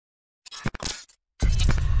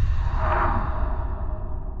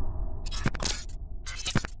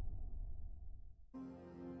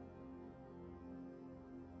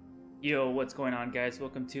Yo, what's going on, guys?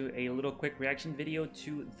 Welcome to a little quick reaction video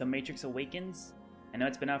to The Matrix Awakens. I know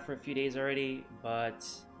it's been out for a few days already, but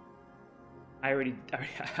I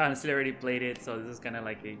honestly already played it, so this is kind of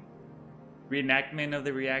like a reenactment of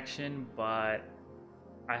the reaction, but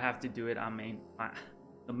I have to do it on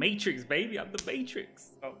The Matrix, baby. I'm The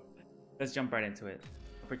Matrix. So let's jump right into it.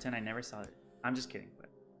 I'll pretend I never saw it. I'm just kidding, but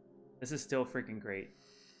this is still freaking great.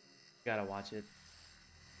 You gotta watch it.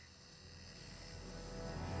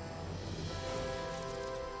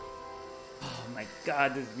 Oh my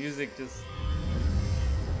god, this music just...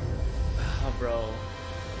 Oh, bro.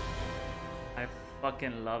 I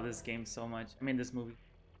fucking love this game so much. I mean, this movie.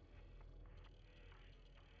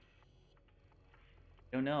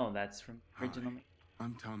 Don't know, that's from the original. Hi,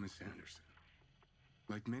 I'm Thomas Anderson.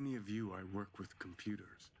 Like many of you, I work with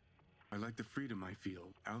computers. I like the freedom I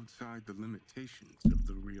feel outside the limitations of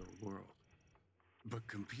the real world. But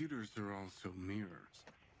computers are also mirrors,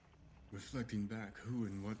 reflecting back who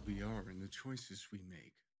and what we are and the choices we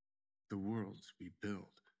make, the worlds we build.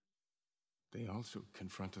 They also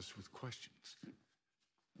confront us with questions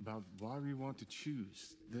about why we want to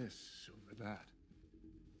choose this over that,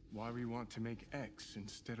 why we want to make X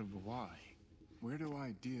instead of Y. Where do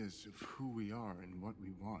ideas of who we are and what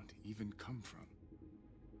we want even come from?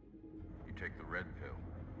 You take the red pill,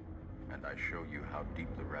 and I show you how deep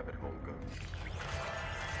the rabbit hole goes.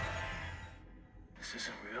 This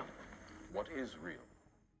isn't real. What is real?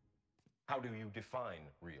 How do you define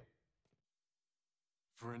real?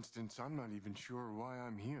 For instance, I'm not even sure why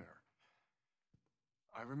I'm here.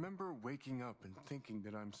 I remember waking up and thinking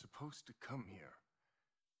that I'm supposed to come here,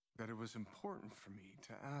 that it was important for me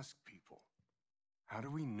to ask people, how do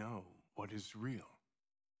we know what is real?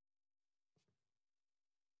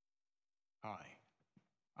 Hi,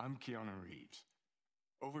 I'm Keanu Reeves.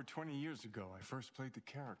 Over 20 years ago, I first played the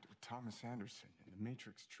character Thomas Anderson in the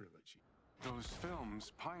Matrix trilogy. Those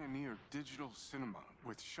films pioneered digital cinema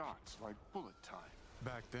with shots like bullet time.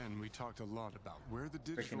 Back then, we talked a lot about where the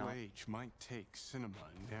digital age might take cinema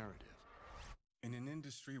and narrative. In an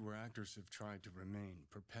industry where actors have tried to remain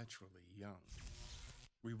perpetually young,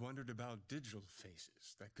 we wondered about digital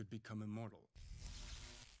faces that could become immortal.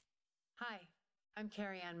 Hi, I'm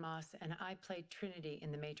Carrie-Anne Moss, and I played Trinity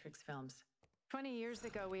in the Matrix films. 20 years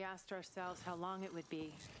ago, we asked ourselves how long it would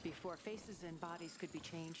be before faces and bodies could be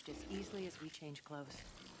changed as easily as we change clothes.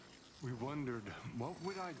 We wondered, what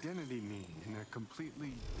would identity mean in a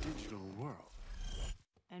completely digital world?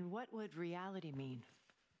 And what would reality mean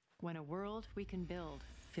when a world we can build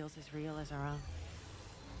feels as real as our own?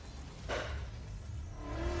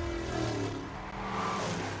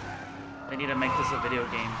 They need to make this a video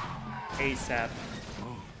game ASAP.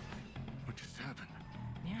 Oh, what just happened?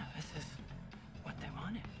 Yeah, this is what they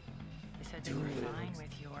wanted. They said they Dude, were fine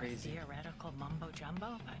with your crazy. theoretical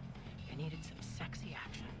mumbo-jumbo, but they needed some sexy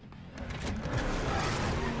action.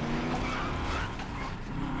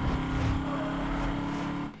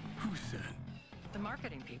 Who said? The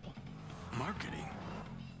marketing people. Marketing?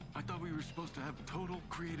 I thought we were supposed to have total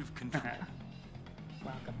creative control.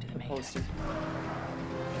 Welcome to the The Matrix. poster.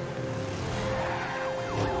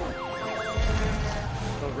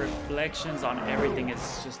 The reflections on everything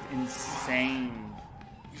is just insane.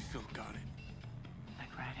 You still got it.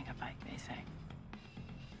 Like riding a bike, they say.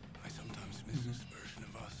 I sometimes miss this version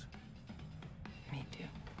of us. Me too.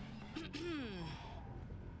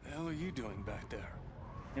 The hell are you doing back there?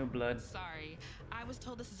 New blood. Sorry, I was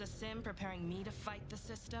told this is a sim preparing me to fight the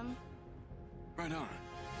system. Right on.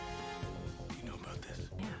 You know about this?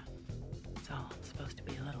 Yeah. It's all supposed to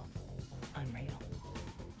be a little unreal.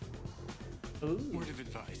 Ooh. Word of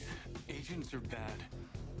advice. Agents are bad.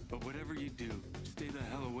 But whatever you do, stay the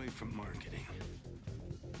hell away from marketing.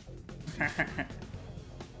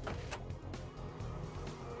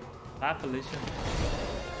 Bye, Felicia.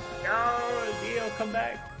 Yo, Leo, come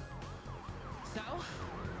back. So,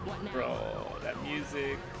 what now? Bro, that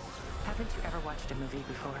music. Haven't you ever watched a movie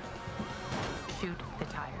before? Shoot the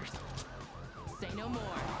tires. Say no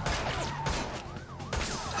more.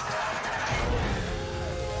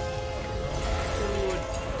 Dude.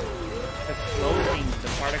 The clothing, the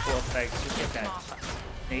particle effects, just get that.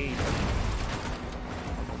 Hey.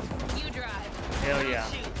 You drive. Hell yeah.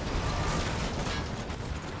 Shoot.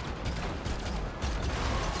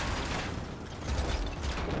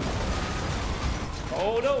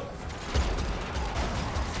 Oh no!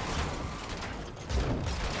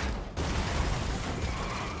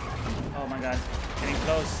 Oh my god, getting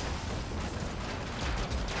close.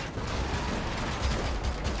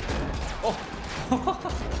 Oh!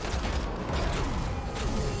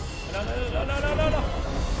 No!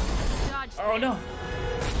 Dodge. Oh no!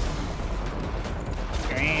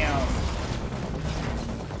 Damn.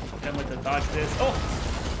 Hit him with the dodge this. Oh!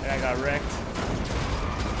 That guy got wrecked.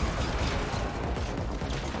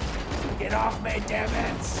 Get off me, damn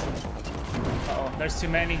it! Uh-oh, there's too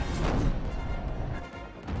many.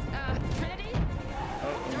 Trinity?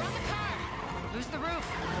 Uh-oh. They're on the car. Who's the roof?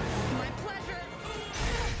 My pleasure.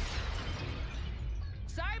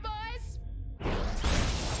 Sorry, boys.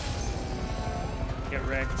 Get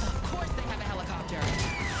wrecked. Of course they have a helicopter.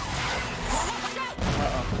 Watch out!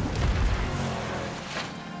 Uh-oh.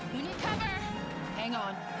 We need cover. Hang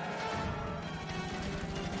on.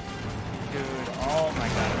 Dude, oh my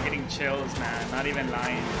god, I'm getting chills, man. Not even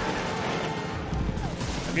lying.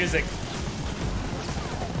 The music.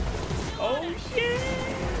 Oh shit!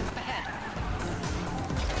 Up ahead.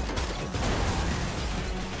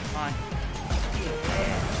 Come on.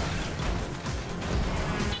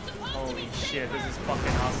 Holy shit, this is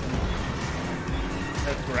fucking awesome.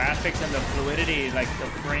 The graphics and the fluidity, like the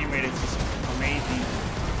frame rate is just amazing.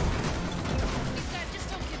 We said just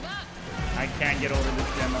don't give up. I can't get over this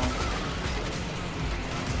demo.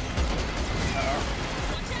 Uh-oh.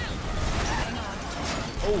 Watch out!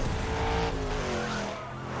 Oh!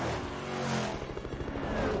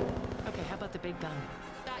 Okay, how about the big gun?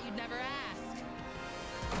 Thought you'd never ask.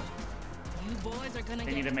 You boys are gonna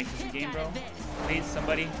They get need to make this a kick game, out bro. of this. Please,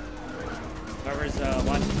 somebody. Whoever's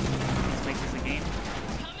watching, please make this a game.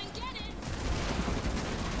 Come and get it.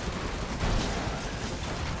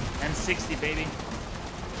 And 60, baby.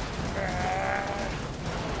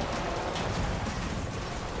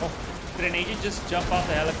 Oh, did an agent just jump off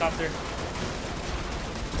the helicopter?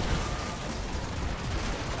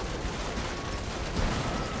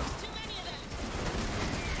 Too many of them.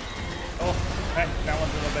 Oh, that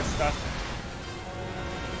one's a little bit stuck.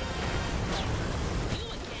 You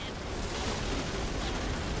again.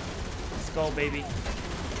 Let's go, baby.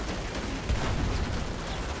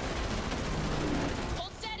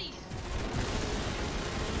 Hold steady.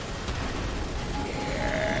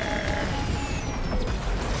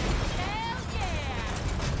 Hell yeah!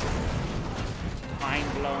 Mind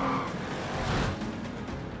blown.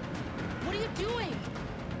 What are you doing?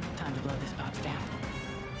 Time to blow this box down.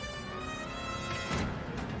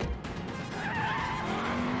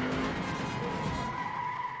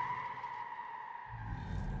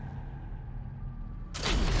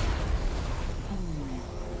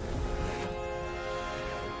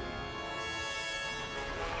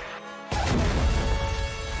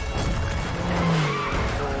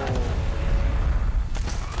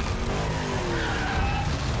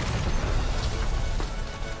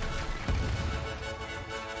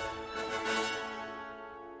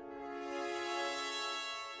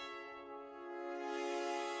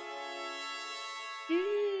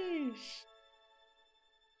 Sheesh.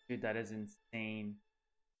 Dude, that is insane.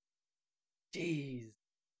 Jeez.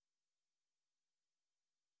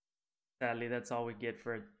 Sadly, that's all we get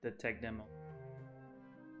for the tech demo.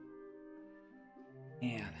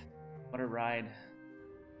 Man, what a ride.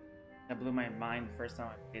 That blew my mind the first time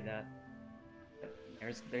I played that.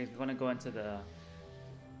 They're gonna go into the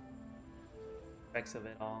effects of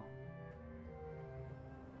it all.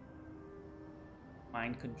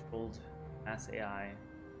 Mind-controlled mass AI.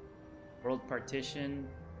 World partition,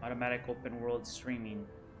 automatic open world streaming.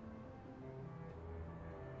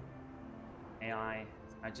 AI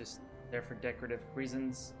is not just there for decorative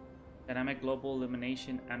reasons. Dynamic global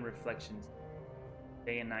illumination and reflections.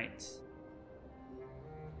 Day and night.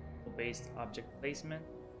 Based object placement.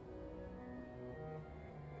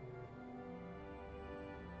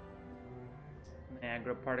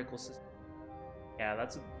 Niagara particle system. Yeah,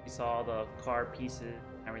 that's what we saw, all the car pieces,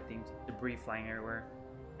 everything, debris flying everywhere.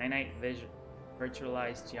 Night vision,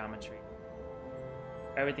 virtualized geometry.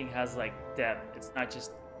 Everything has like depth. It's not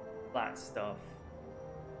just flat stuff.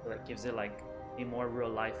 So that gives it like a more real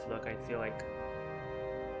life look. I feel like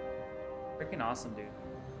freaking awesome, dude.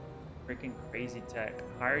 Freaking crazy tech.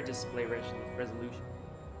 Higher display resolution.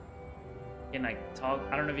 You can like toggle.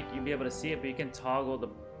 I don't know if you'll be able to see it, but you can toggle the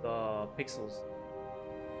pixels.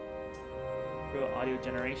 Real audio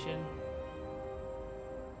generation.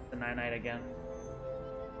 The 9.9 again.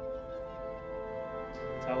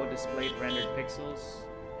 Toggle displayed rendered pixels.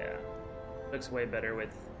 Yeah, looks way better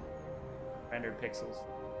with rendered pixels.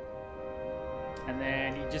 And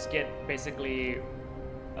then you just get basically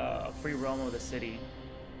a free roam of the city.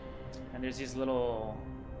 And there's these little,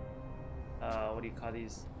 what do you call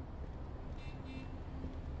these?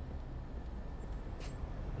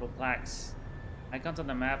 Little plaques. Icons on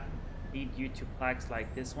the map lead you to plaques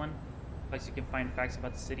like this one. Plus you can find facts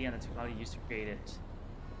about the city and the technology used to create it.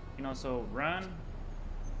 You can also run,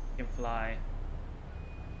 you can fly,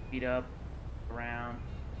 speed up, around.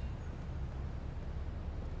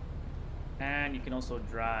 And you can also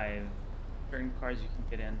drive. Certain cars you can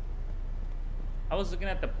get in. I was looking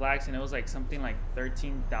at the plaques and it was like something like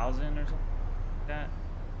 13,000 or something like that.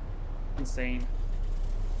 Insane.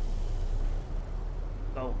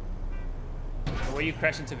 So, the way you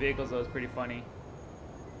crash into vehicles though is pretty funny.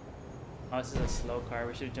 Oh, this is a slow car.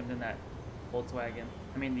 We should have jumped in that Volkswagen.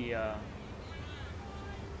 I mean the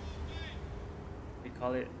they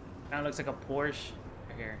call it. Kind of looks like a Porsche.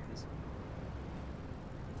 Right here. This.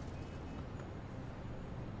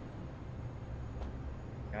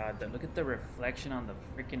 God, look at the reflection on the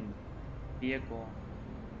freaking vehicle.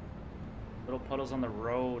 Little puddles on the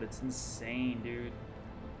road. It's insane, dude.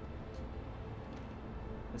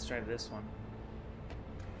 Let's drive this one.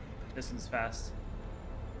 This one's fast.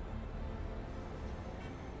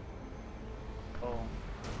 Oh.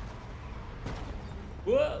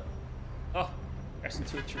 Whoa! Oh, crashed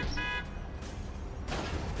into a tree.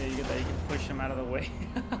 There you get that. You can push him out of the way.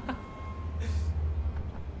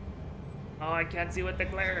 Oh, I can't see with the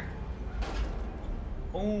glare.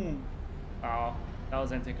 Boom. Oh, that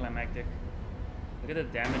was anticlimactic. Look at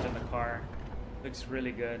the damage on the car. Looks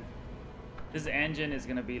really good. This engine is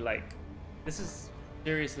gonna be like, this is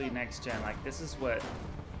seriously next gen. Like this is what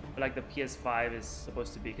like the PS5 is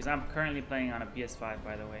supposed to be. Because I'm currently playing on a PS5,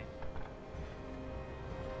 by the way.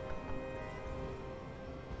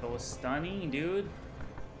 So stunning, dude.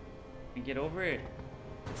 And get over it.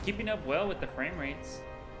 It's keeping up well with the frame rates.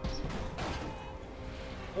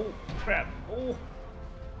 Oh crap! Oh,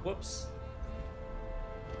 whoops.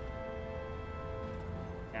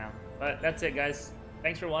 Yeah, but that's it, guys.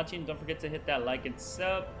 Thanks for watching. Don't forget to hit that like and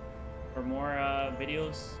sub for more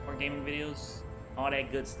videos, more gaming videos, all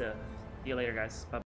that good stuff. See you later, guys. Bye.